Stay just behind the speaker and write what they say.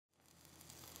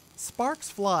Sparks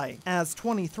fly as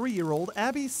 23-year-old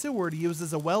Abby Seward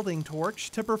uses a welding torch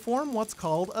to perform what's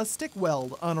called a stick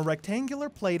weld on a rectangular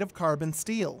plate of carbon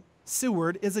steel.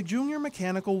 Seward is a junior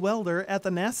mechanical welder at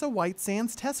the NASA White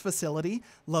Sands Test Facility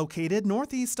located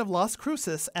northeast of Las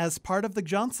Cruces as part of the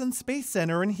Johnson Space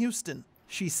Center in Houston.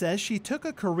 She says she took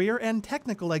a career and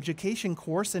technical education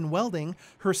course in welding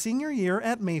her senior year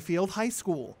at Mayfield High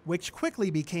School, which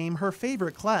quickly became her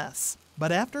favorite class.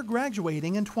 But after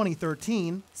graduating in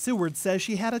 2013, Seward says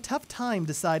she had a tough time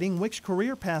deciding which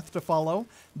career path to follow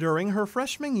during her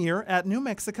freshman year at New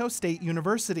Mexico State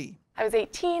University. I was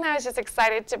 18, I was just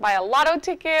excited to buy a lotto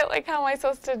ticket. Like, how am I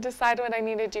supposed to decide what I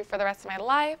need to do for the rest of my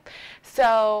life?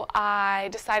 So I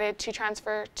decided to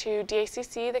transfer to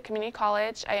DACC, the community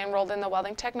college. I enrolled in the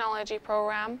welding technology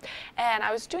program, and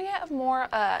I was doing it more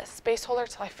space holder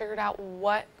until I figured out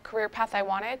what career path I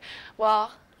wanted.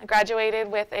 Well, I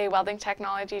graduated with a welding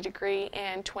technology degree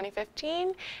in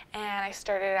 2015, and I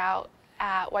started out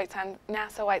at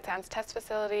NASA White Sands Test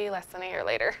Facility less than a year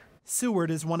later. Seward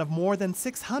is one of more than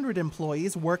 600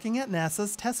 employees working at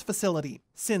NASA's test facility.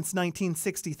 Since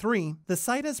 1963, the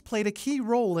site has played a key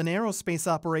role in aerospace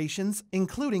operations,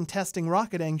 including testing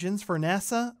rocket engines for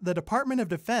NASA, the Department of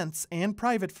Defense, and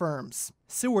private firms.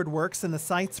 Seward works in the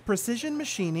site's precision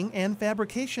machining and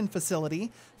fabrication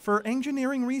facility for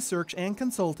Engineering Research and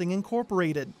Consulting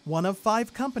Incorporated, one of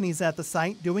 5 companies at the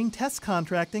site doing test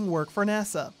contracting work for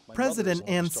NASA. President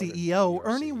and CEO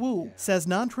Ernie Wu says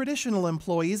non-traditional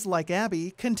employees like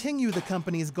Abby continue the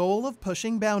company's goal of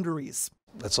pushing boundaries.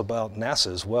 It's about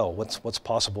NASA as well. What's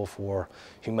possible for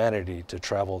humanity to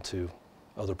travel to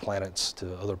other planets,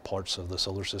 to other parts of the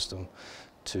solar system,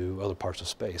 to other parts of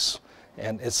space.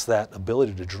 And it's that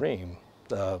ability to dream.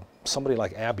 Somebody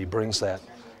like Abby brings that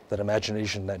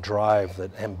imagination, that drive,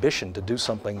 that ambition to do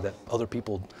something that other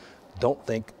people don't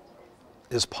think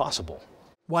is possible.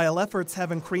 While efforts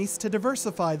have increased to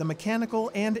diversify the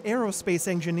mechanical and aerospace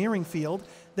engineering field,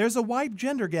 there's a wide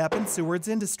gender gap in Seward's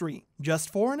industry.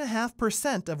 Just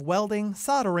 4.5% of welding,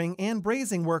 soldering, and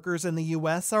brazing workers in the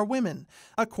U.S. are women,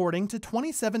 according to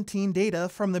 2017 data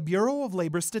from the Bureau of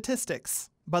Labor Statistics.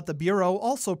 But the Bureau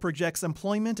also projects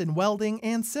employment in welding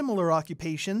and similar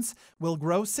occupations will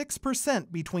grow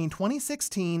 6% between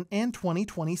 2016 and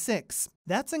 2026.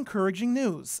 That's encouraging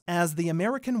news, as the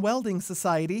American Welding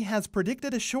Society has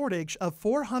predicted a shortage of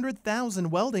 400,000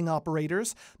 welding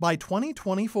operators by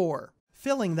 2024.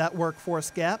 Filling that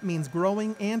workforce gap means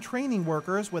growing and training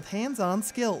workers with hands-on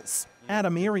skills.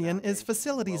 Adam Arian is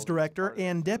Facilities Director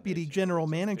and Deputy General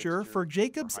Manager for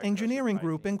Jacobs Engineering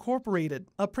Group Incorporated,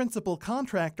 a principal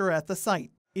contractor at the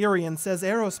site. Arian says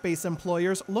aerospace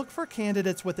employers look for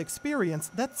candidates with experience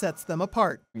that sets them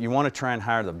apart. You want to try and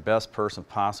hire the best person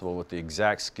possible with the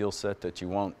exact skill set that you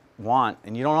want,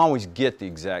 and you don't always get the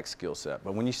exact skill set.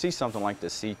 But when you see something like the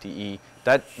CTE,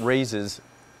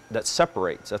 that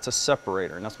separates, that's a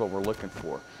separator, and that's what we're looking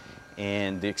for.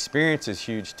 And the experience is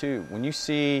huge too. When you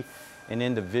see an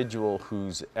individual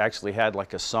who's actually had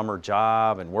like a summer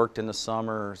job and worked in the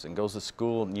summers and goes to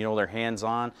school and they're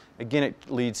hands-on, again it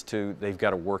leads to they've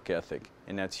got a work ethic,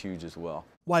 and that's huge as well.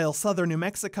 While southern New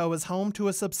Mexico is home to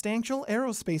a substantial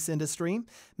aerospace industry,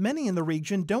 many in the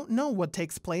region don't know what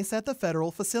takes place at the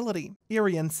federal facility.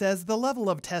 Arian says the level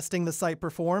of testing the site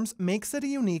performs makes it a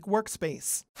unique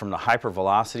workspace. From the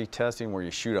hypervelocity testing, where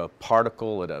you shoot a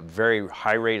particle at a very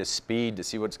high rate of speed to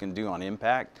see what it's going to do on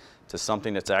impact, to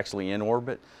something that's actually in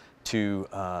orbit, to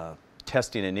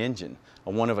testing an engine, a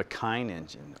one-of-a-kind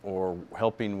engine, or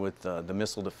helping with the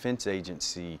Missile Defense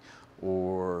Agency,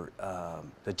 or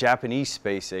the Japanese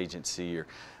Space Agency,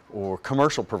 or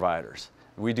commercial providers.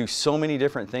 We do so many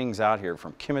different things out here,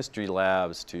 from chemistry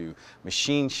labs to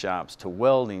machine shops to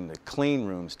welding to clean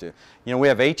rooms to, we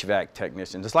have HVAC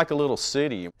technicians. It's like a little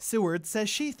city. Seward says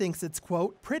she thinks it's,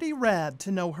 quote, pretty rad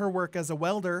to know her work as a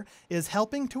welder is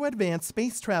helping to advance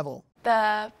space travel.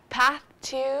 The path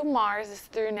to Mars is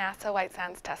through NASA White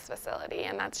Sands Test Facility,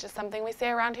 and that's just something we say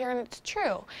around here, and it's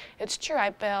true. It's true. I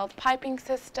build piping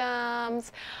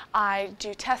systems, I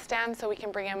do test stands so we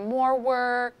can bring in more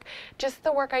work. Just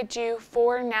the work I do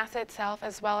for NASA itself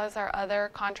as well as our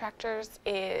other contractors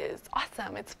is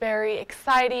awesome. It's very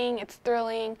exciting, it's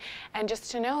thrilling, and just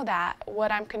to know that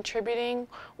what I'm contributing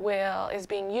is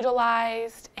being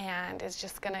utilized and is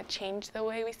just going to change the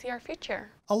way we see our future.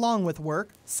 Along with work,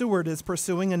 Seward is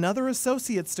pursuing another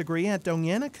associate's degree at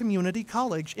Doñana Community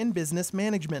College in Business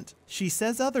Management. She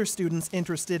says other students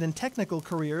interested in technical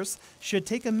careers should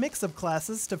take a mix of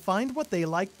classes to find what they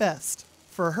like best.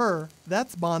 For her,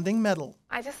 that's bonding metal.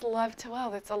 I just love to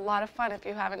weld. It's a lot of fun. If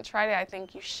you haven't tried it, I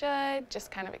think you should.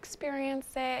 Just kind of experience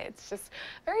it. It's just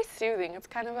very soothing. It's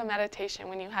kind of a meditation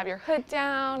when you have your hood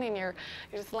down and you're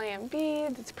just laying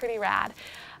beads. It's pretty rad.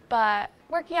 But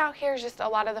working out here is just a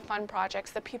lot of the fun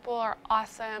projects. The people are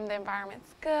awesome. The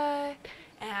environment's good.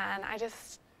 And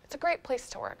it's a great place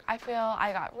to work. I feel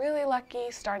I got really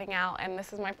lucky starting out, and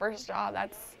this is my first job.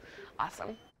 That's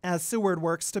awesome. As Seward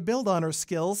works to build on her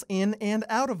skills in and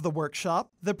out of the workshop,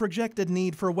 the projected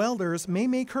need for welders may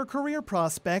make her career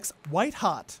prospects white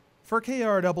hot. For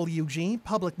KRWG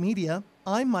Public Media,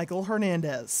 I'm Michael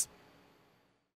Hernandez.